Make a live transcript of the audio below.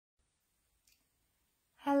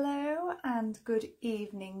and good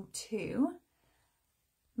evening to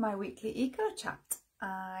my weekly eco chat.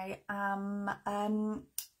 I am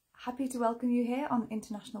happy to welcome you here on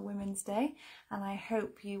International Women's Day, and I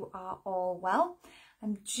hope you are all well.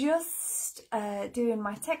 I'm just doing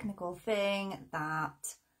my technical thing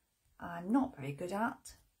that I'm not very good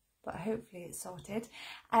at, but hopefully it's sorted.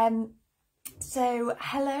 So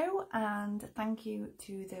hello, and thank you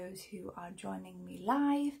to those who are joining me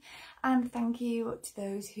live, and thank you to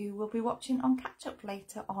those who will be watching on catch up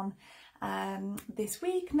later on this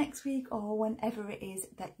week, next week, or whenever it is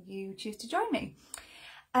that you choose to join me.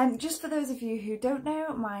 Just for those of you who don't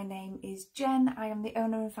know, my name is Jen. I am the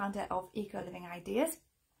owner and founder of Eco Living Ideas,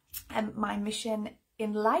 and my mission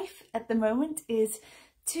in life at the moment is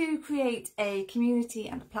to create a community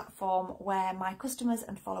and a platform where my customers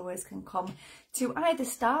and followers can come to either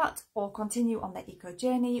start or continue on their eco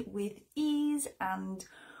journey with ease and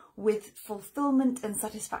with fulfillment and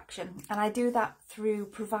satisfaction. And I do that through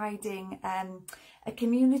providing a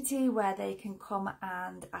community where they can come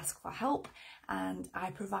and ask for help, and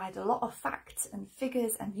I provide a lot of facts and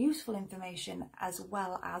figures and useful information, as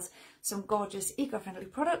well as some gorgeous eco-friendly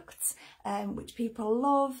products which people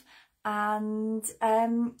love. And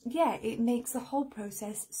yeah, it makes the whole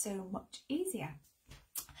process so much easier.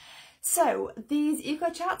 So these eco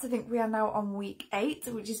chats, I think we are now on week 8,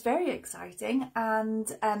 which is very exciting.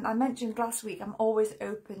 And I mentioned last week, I'm always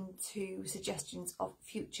open to suggestions of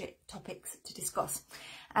future topics to discuss.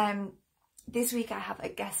 This week I have a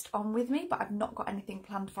guest on with me, but I've not got anything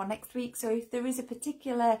planned for next week. So if there is a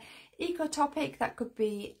particular eco topic, that could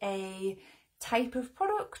be a type of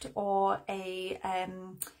product or a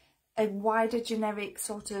wider generic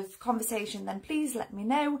sort of conversation, then please let me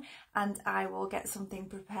know and I will get something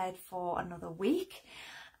prepared for another week.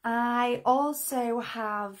 I also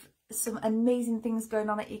have some amazing things going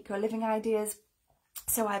on at Eco Living Ideas.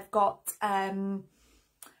 So I've got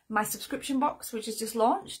my subscription box, which has just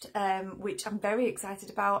launched, which I'm very excited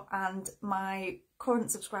about, and my current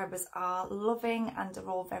subscribers are loving and are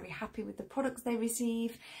all very happy with the products they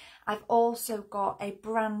receive. I've also got a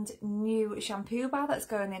brand new shampoo bar that's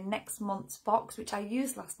going in next month's box, which I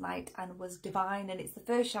used last night and was divine, and it's the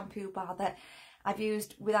first shampoo bar that I've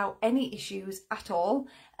used without any issues at all.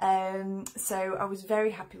 So I was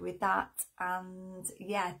very happy with that, and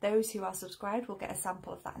yeah, those who are subscribed will get a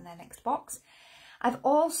sample of that in their next box. I've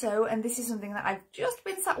also, and this is something that I've just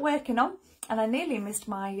been sat working on, and I nearly missed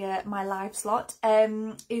my my live slot,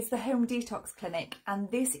 is the Home Detox Clinic.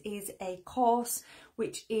 And this is a course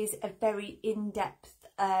which is a very in-depth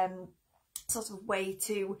sort of way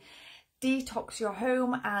to detox your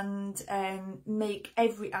home and make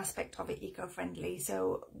every aspect of it eco-friendly.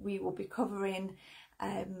 So we will be covering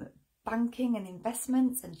banking and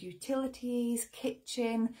investments and utilities,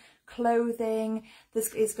 kitchen, clothing.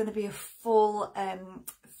 This is going to be a full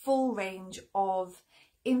range of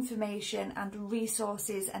information and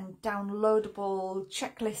resources and downloadable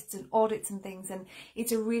checklists and audits and things, and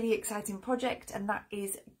it's a really exciting project, and that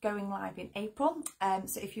is going live in April.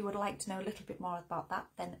 So if you would like to know a little bit more about that,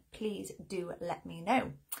 then please do let me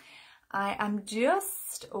know. I am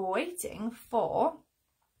just waiting for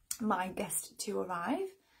my guest to arrive.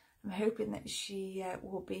 I'm hoping that she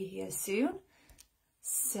will be here soon.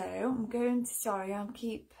 So I'm going to, sorry, I'll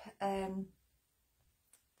keep, there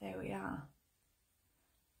we are.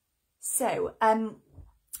 So,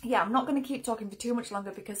 yeah, I'm not going to keep talking for too much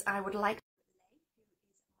longer because I would like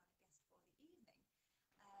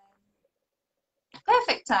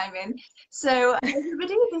perfect timing. So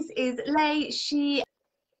everybody, this is Lay. She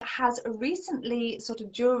has recently, sort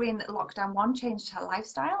of during lockdown 1, changed her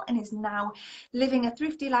lifestyle and is now living a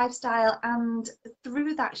thrifty lifestyle, and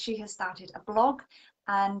through that she has started a blog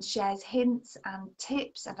and shares hints and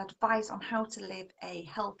tips and advice on how to live a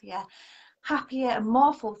healthier, happier and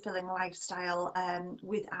more fulfilling lifestyle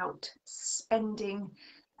without spending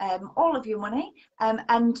all of your money,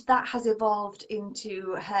 and that has evolved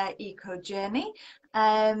into her eco journey.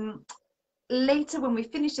 Later, when we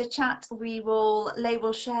finish the chat, Lay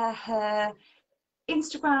will share her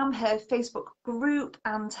Instagram, her Facebook group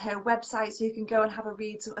and her website, so you can go and have a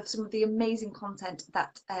read of some of the amazing content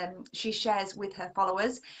that she shares with her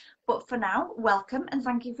followers. But for now, welcome and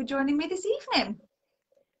thank you for joining me this evening.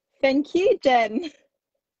 Thank you, Jen.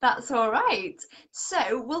 That's all right.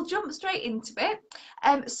 So we'll jump straight into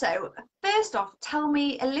it. So first off, tell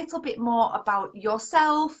me a little bit more about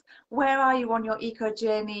yourself. Where are you on your eco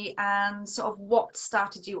journey, and sort of what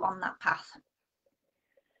started you on that path?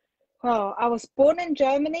 Well, I was born in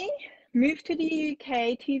Germany, moved to the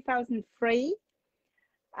UK 2003,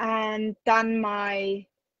 and done my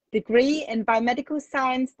degree in biomedical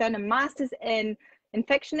science, then a master's in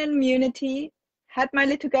infection and immunity. Had my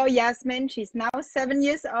little girl Yasmin. She's now 7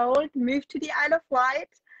 years old. Moved to the Isle of Wight.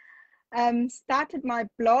 Started my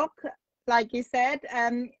blog, like you said,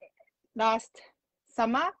 last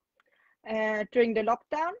summer during the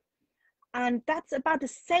lockdown, and that's about the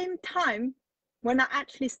same time when I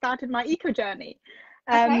actually started my eco journey.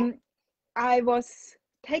 Okay. I was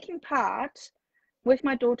taking part with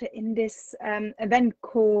my daughter in this event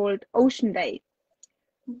called Ocean Day,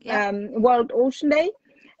 Yeah. World Ocean Day.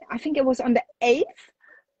 I think it was on the 8th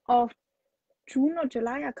of June or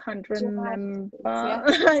July, I can't July, remember.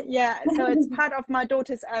 yeah. Yeah, so it's part of my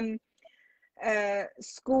daughter's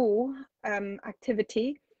school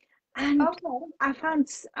activity, and Okay. I found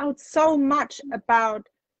out so much about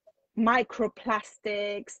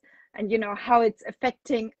microplastics and how it's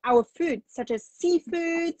affecting our food, such as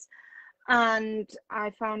seafoods. And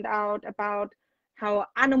I found out about how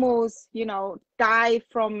animals die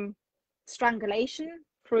from strangulation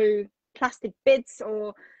through plastic bits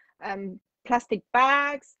or plastic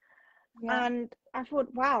bags. Yeah. And I thought,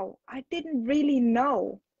 wow, I didn't really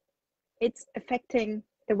know it's affecting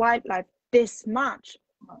the wildlife this much.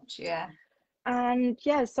 Much, yeah. And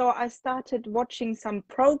yeah, so I started watching some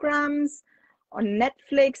programs on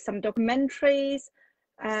Netflix, some documentaries,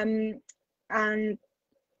 and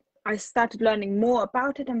I started learning more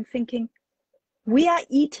about it. I'm thinking, we are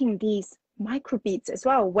eating these microbeads as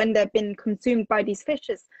well when they've been consumed by these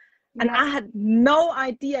fishes. And Yeah. I had no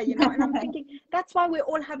idea, and I'm thinking that's why we're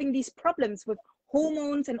all having these problems with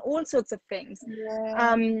hormones and all sorts of things.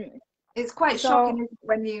 Yeah. It's quite shocking,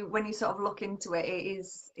 So isn't it, when you sort of look into it. It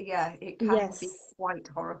is, yeah, it can be yes, quite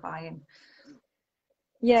horrifying.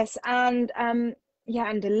 yes, and yeah,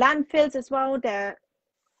 and the landfills as well, they're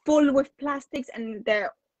full with plastics, and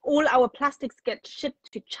they're all our plastics get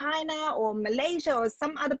shipped to China or Malaysia or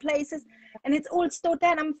some other places, and it's all stored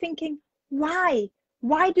there. And I'm thinking, why?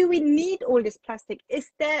 Why do we need all this plastic? Is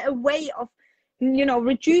there a way of,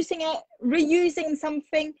 reducing it, reusing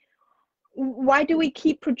something? Why do we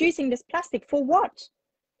keep producing this plastic? For what?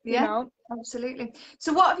 You Yeah, know? absolutely.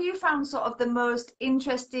 So what have you found sort of the most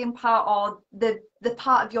interesting part, or the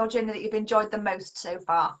part of your journey that you've enjoyed the most so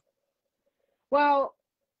far? Well,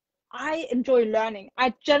 I enjoy learning.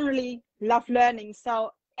 I generally love learning.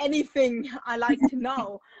 So anything I like to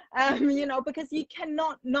know, because you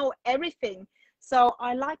cannot know everything. So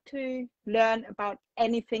I like to learn about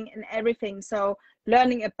anything and everything. So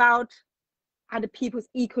learning about other people's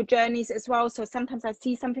eco journeys as well. So sometimes I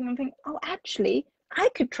see something and think, oh, actually, I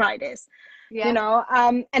could try this, Yeah.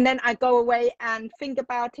 and then I go away and think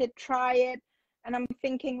about it, try it. And I'm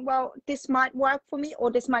thinking, well, this might work for me or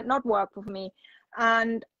this might not work for me.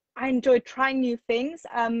 And I enjoy trying new things.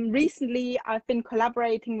 Recently, I've been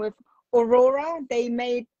collaborating with Aurora. They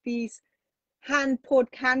made these hand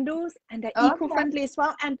poured candles and they're Okay. eco-friendly as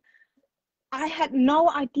well. And I had no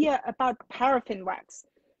idea about paraffin wax.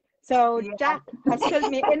 So Yeah. Jack has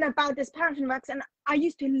filled me in about this paraffin wax, and I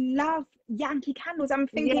used to love Yankee candles. I'm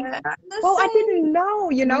thinking, Yeah. The well, I same. didn't know,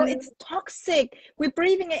 Mm. it's toxic. We're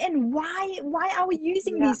breathing it in. Why are we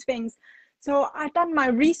using Yeah. these things? So I've done my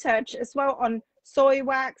research as well on soy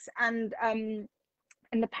wax and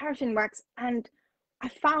the paraffin wax, and I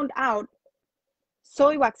found out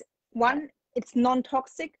soy wax, Yeah. one, it's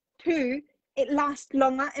non-toxic, two, it lasts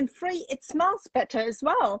longer, and three, it smells better as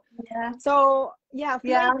well. Yeah. So yeah, I've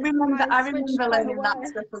Yeah, made my I switch remember quite a learning that while.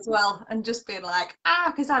 stuff as well, and just being like,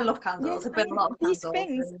 because I love Yes, candles. I've been a and lot of these candles.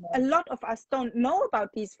 things, And, a lot of us don't know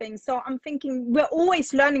about these things. So I'm thinking we're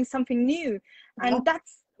always learning something new. yeah. And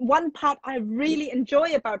that's one part I really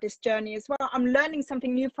enjoy about this journey as well. I'm learning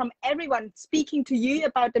something new from everyone. Speaking to you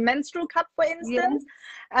about the menstrual cup, for Yeah. instance,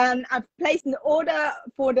 and I've placed an order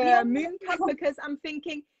for Yeah. the moon cup because I'm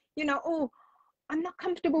thinking, oh, I'm not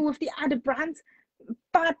comfortable with the other brands,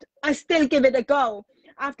 but I still give it a go.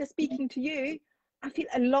 After speaking to you, I feel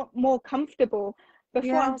a lot more comfortable.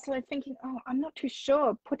 Before I Yeah. was like thinking, oh, I'm not too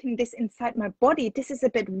sure putting this inside my body. This is a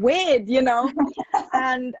bit weird,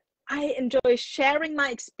 And I enjoy sharing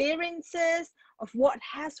my experiences of what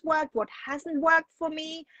has worked, what hasn't worked for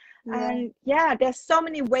me. Yeah. And yeah, there's so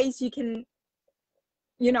many ways you can,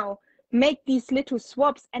 you know, make these little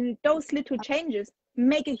swaps, and those little changes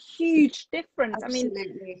make a huge difference. I mean,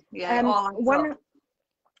 Absolutely. Yeah. It all adds up. one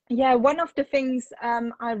one of the things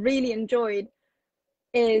I really enjoyed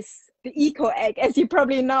is the eco egg, as you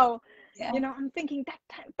probably know. Yeah. I'm thinking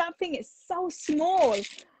that thing is so small,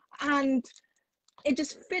 and it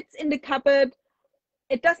just fits in the cupboard.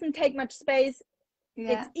 It doesn't take much space.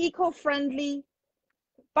 Yeah. It's eco-friendly.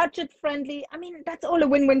 budget friendly. I mean, that's all a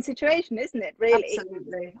win-win situation, isn't it, really?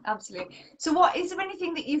 Absolutely. So what is there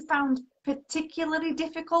anything that you found particularly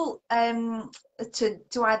difficult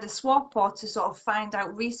to either swap or to sort of find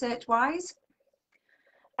out research wise?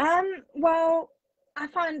 Well, I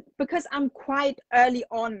find because I'm quite early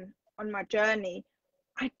on my journey,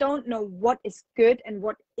 I don't know what is good and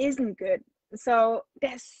what isn't good. So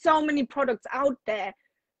there's so many products out there,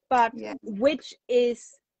 but Yeah. which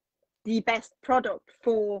is the best product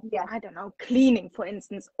for, Yeah. I don't know, cleaning, for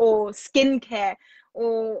instance, or skincare,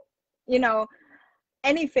 or, you know,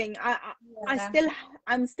 anything.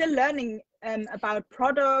 I'm still learning about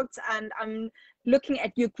products, and I'm looking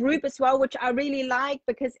at your group as well, which I really like,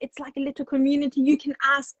 because it's like a little community. You can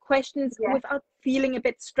ask questions without feeling a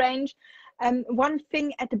bit strange. One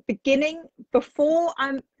thing at the beginning, before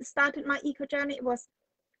I started my eco journey, it was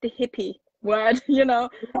the hippie word, you know,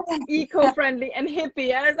 eco-friendly and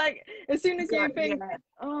hippie. I was like, as soon as you think,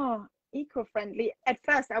 oh, eco-friendly, at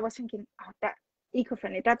first I was thinking, oh, that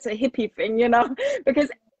eco-friendly, that's a hippie thing, you know, because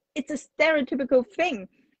it's a stereotypical thing.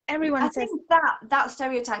 Everyone says, think that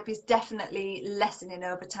stereotype is definitely lessening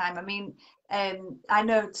over time. I mean, I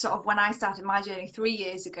know sort of when I started my journey 3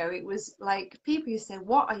 years ago, it was like people used to say,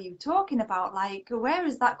 "What are you talking about? Like, where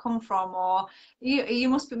has that come from?" Or you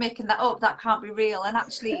must be making that up. That can't be real. And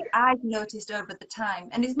actually, I've noticed over the time,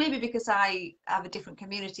 and it's maybe because I have a different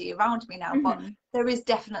community around me now, but there is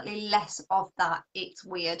definitely less of that "it's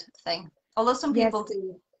weird" thing. Although some people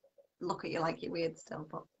do look at you like you're weird still,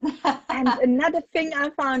 but and another thing I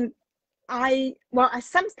found, I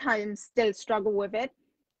sometimes still struggle with it,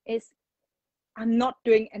 is I'm not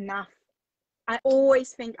doing enough. I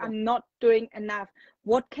always think I'm not doing enough.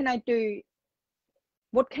 What can I do?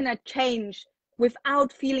 What can I change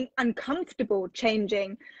without feeling uncomfortable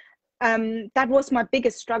changing? That was my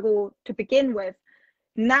biggest struggle to begin with.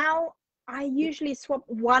 Now I usually swap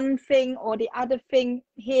one thing or the other thing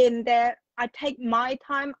here and there. I take my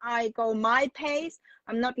time, I go my pace.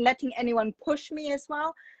 I'm not letting anyone push me as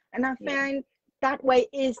well. And I find that way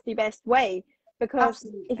is the best way, because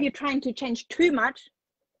if you're trying to change too much,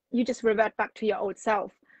 you just revert back to your old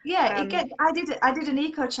self. I did an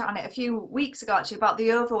eco chat on it a few weeks ago actually, about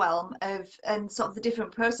the overwhelm of and sort of the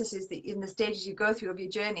different processes that in the stages you go through of your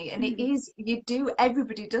journey, and it is,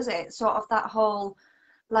 everybody does it, sort of that whole,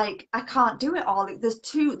 like, I can't do it all, there's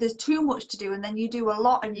too much to do, and then you do a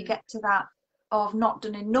lot and you get to that of not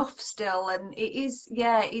done enough still, and it's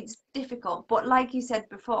difficult, but like you said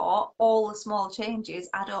before, all the small changes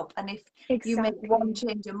add up, and if you make one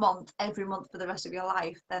change a month every month for the rest of your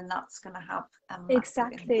life, then that's going to have a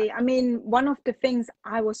massive impact. I mean, one of the things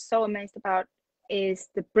I was so amazed about is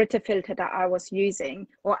the Brita filter that I was using,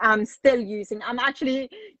 or I'm still using. I'm actually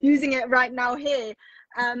using it right now here.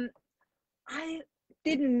 I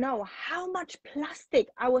didn't know how much plastic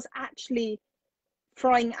I was actually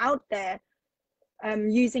throwing out there,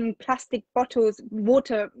 using plastic bottles,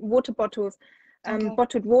 water bottles,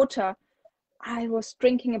 bottled water. I was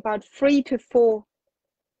drinking about 3 to 4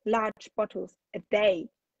 large bottles a day,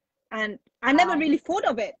 and I never really thought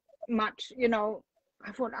of it much, you know.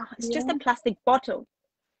 I thought, oh, it's just a plastic bottle,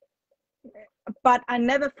 but I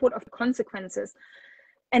never thought of the consequences.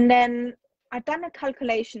 And then I done a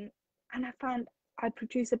calculation, and I found I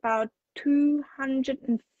produce about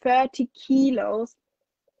 230 kilos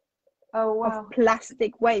of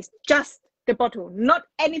plastic waste, just the bottle, not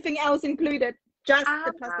anything else included, just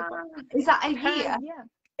the plastic bottle. Is that a year?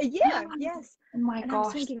 A year, yes. Oh my and gosh. I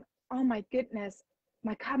was thinking, oh my goodness,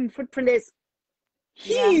 my carbon footprint is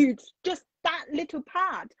huge, just that little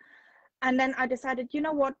part. And then I decided, you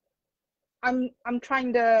know what, I'm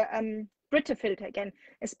trying the Brita filter again,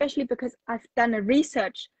 especially because I've done a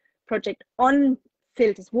research project on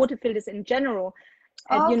filters, water filters in general,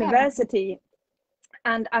 at university.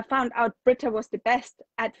 And I found out Brita was the best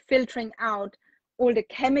at filtering out all the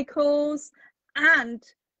chemicals and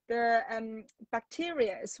the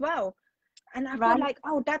bacteria as well. And I felt like,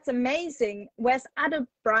 oh, that's amazing. Whereas other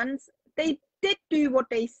brands, they did do what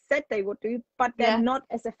they said they would do, but they're not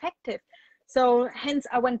as effective. So hence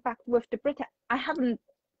I went back with the Brita. I haven't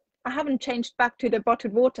changed back to the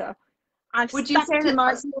bottled water. Would you say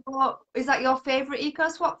that is that your favorite eco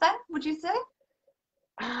swap then? Would you say?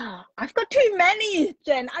 I've got too many,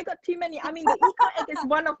 Jen. I got too many. I mean, the Eco Egg is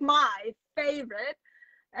one of my favorite.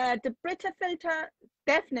 The Brita filter,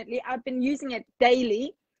 definitely. I've been using it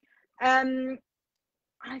daily. I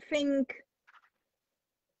think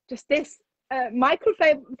just this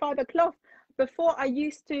microfiber cloth. Before, I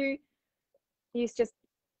used to use just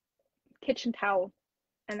kitchen towel,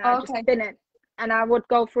 and I just spin it, and I would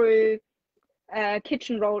go through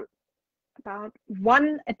kitchen roll about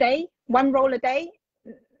one roll a day.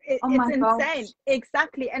 Oh it's my insane. gosh.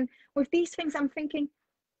 Exactly. And with these things, I'm thinking,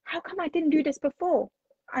 how come I didn't do this before?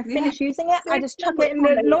 I Yeah. finish using it, I Save just so chuck much it in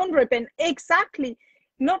the money. laundry bin. Exactly.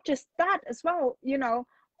 Not just that as well,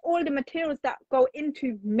 all the materials that go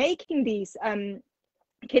into making these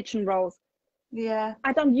kitchen rolls, Yeah.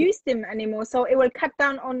 I don't use them anymore, so it will cut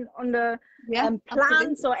down on the Yeah,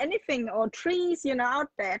 plants absolutely. or anything or trees, out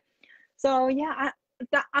there. So yeah,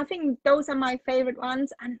 I think those are my favorite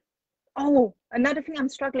ones. And oh, another thing I'm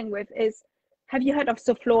struggling with is, have you heard of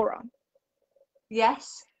Soflora?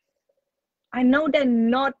 Yes. I know they're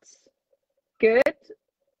not good.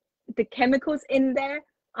 The chemicals in there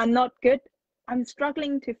are not good. I'm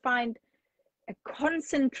struggling to find a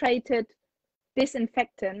concentrated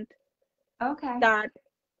disinfectant Okay. that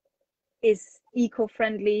is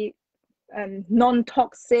eco-friendly,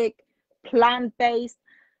 non-toxic, plant-based.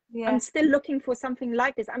 I'm Yeah. still looking for something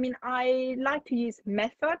like this. I mean, I like to use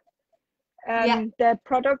Method. Yeah. The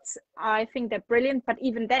products, I think they're brilliant, but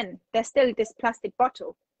even then, there's still this plastic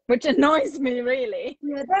bottle, which annoys me really.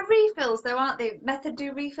 Yeah, they're refills though, aren't they? Method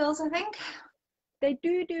do refills, I think. They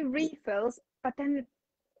do refills, but then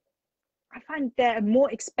I find they're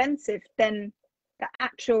more expensive than the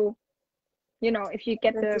actual, if you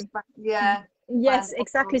get They're the, just like, yeah, buying yes, the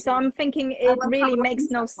exactly. bottles. So I'm thinking I it will have really a look makes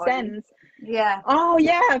into no that for you. sense. Yeah. Oh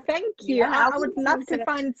yeah, thank you. Yeah, I I'll would have a love look to at it.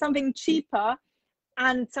 find something cheaper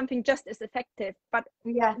and something just as effective, but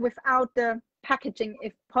Yeah. without the packaging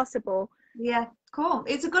if possible. Yeah. Cool.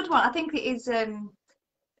 It's a good one. I think it is.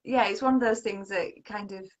 Yeah, it's one of those things that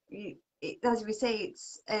kind of as we say,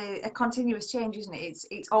 it's a continuous change, isn't it?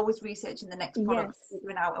 It's always researching the next product, Yes,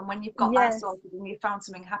 figuring out, and when you've got that yes, sorted and you've found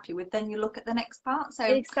something happy with, then you look at the next part. So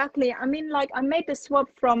exactly. I mean, like I made the swap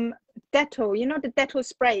from Dettol, the Dettol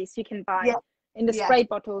sprays you can buy yeah, in the yeah, spray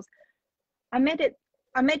bottles. I made it.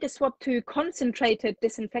 I made the swap to concentrated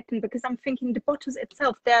disinfectant because I'm thinking the bottles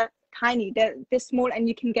itself, they're tiny, they're this small, and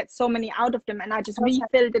you can get so many out of them. And I just okay,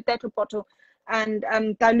 refilled the Dettol bottle and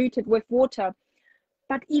diluted with water.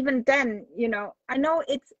 But even then, I know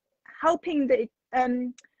it's helping the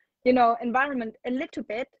environment a little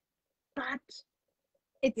bit, but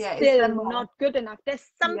it's yeah, is still there more? not good enough.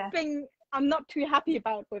 There's Yeah. something I'm not too happy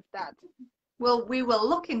about with that. Well, we will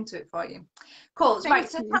look into it for you. Cool. Thank Right.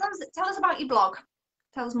 So you. tell us about your blog.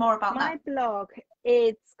 Tell us more about that. My blog,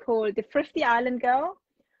 it's called the Thrifty Island Girl.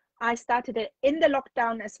 I started it in the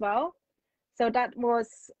lockdown as well. So that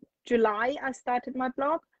was July, I started my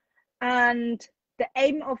blog. And the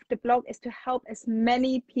aim of the blog is to help as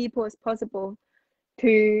many people as possible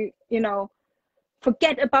to,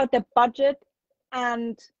 forget about the budget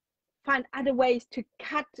and find other ways to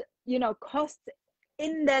cut, costs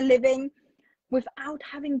in their living without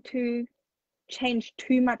having to change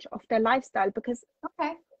too much of their lifestyle. Because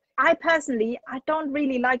Okay. I don't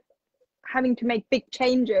really like having to make big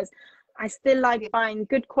changes. I still like Yeah. buying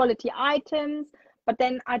good quality items, but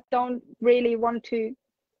then I don't really want to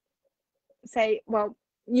say, well,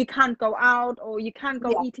 you can't go out or you can't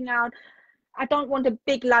go Yeah. eating out. I don't want a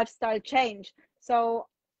big lifestyle change. So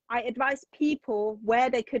I advise people where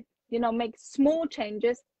they could, make small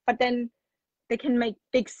changes, but then they can make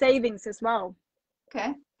big savings as well.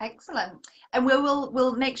 Okay. Excellent. And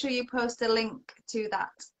we'll make sure you post a link to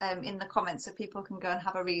that in the comments so people can go and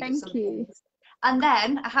have a read of Thank some you. things. And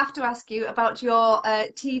then I have to ask you about your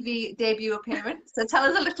TV debut appearance. So tell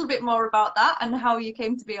us a little bit more about that and how you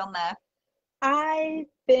came to be on there. I've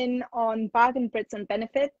been on Bargain Brits and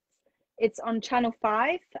Benefits. It's on Channel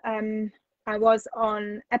 5. I was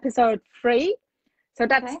on episode 3. So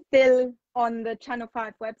that's Okay. still on the Channel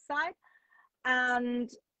 5 website. And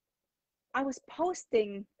I was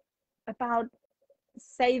posting about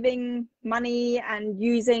saving money and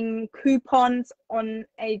using coupons on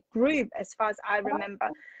a group, as far as I remember.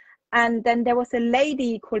 And then there was a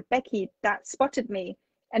lady called Becky that spotted me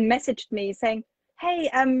and messaged me saying, "Hey,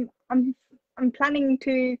 I'm planning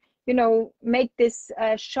to, make this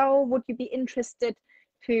show. Would you be interested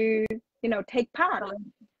to, take part?"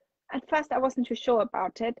 Excellent. At first, I wasn't too sure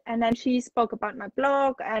about it, and then she spoke about my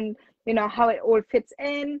blog and how it all fits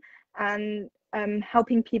in, and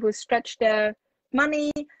helping people stretch their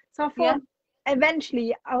money. So I Yeah. thought,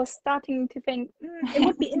 eventually I was starting to think, it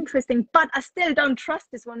would be interesting, but I still don't trust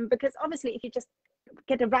this one, because obviously if you just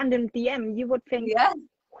get a random DM, you would think, Yeah.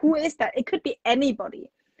 who is that? It could be anybody.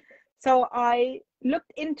 So I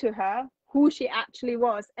looked into her, who she actually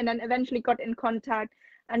was, and then eventually got in contact.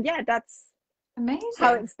 And yeah, that's how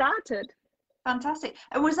it Amazing. started. Fantastic.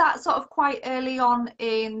 And was that sort of quite early on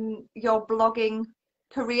in your blogging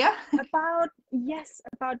career? About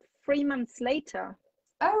 3 months later.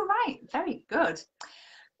 Oh, right. Very good.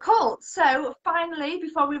 Cool. So finally,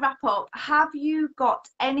 before we wrap up, have you got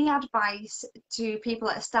any advice to people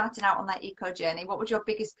that are starting out on their eco journey? What would your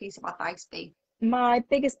biggest piece of advice be? My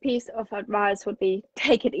biggest piece of advice would be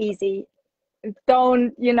take it easy.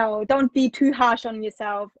 Don't be too harsh on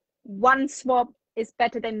yourself. One swap is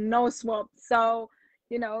better than no swap. So,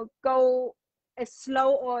 go as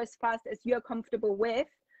slow or as fast as you're comfortable with.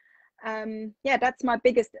 Yeah, that's my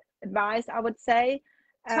biggest advice, I would say.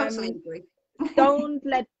 Totally Um, agree. don't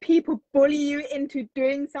let people bully you into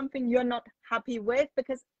doing something you're not happy with,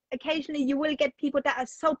 because occasionally you will get people that are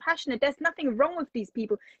so passionate. There's nothing wrong with these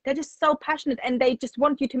people. They're just so passionate and they just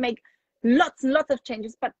want you to make lots and lots of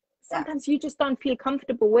changes, but Yeah. sometimes you just don't feel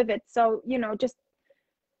comfortable with it. So, just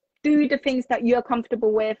do the things that you're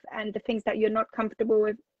comfortable with, and the things that you're not comfortable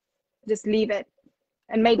with, just leave it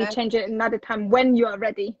and maybe change it another time when you are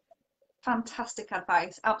ready. Fantastic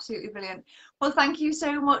advice, absolutely brilliant. Well, thank you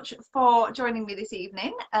so much for joining me this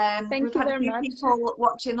evening. We've Thank you had a very few much. people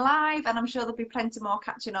watching live, and I'm sure there'll be plenty more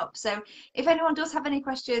catching up. So if anyone does have any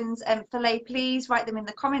questions for Leigh, please write them in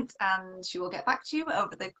the comments and she will get back to you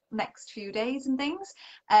over the next few days and things.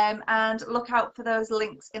 And look out for those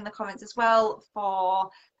links in the comments as well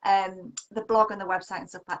for the blog and the website and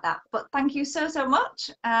stuff like that. But thank you so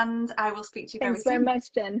much, and I will speak to you very Thanks very soon.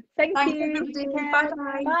 much, Jen. Thank Thanks you. everybody. Take Bye care.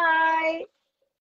 bye. Bye.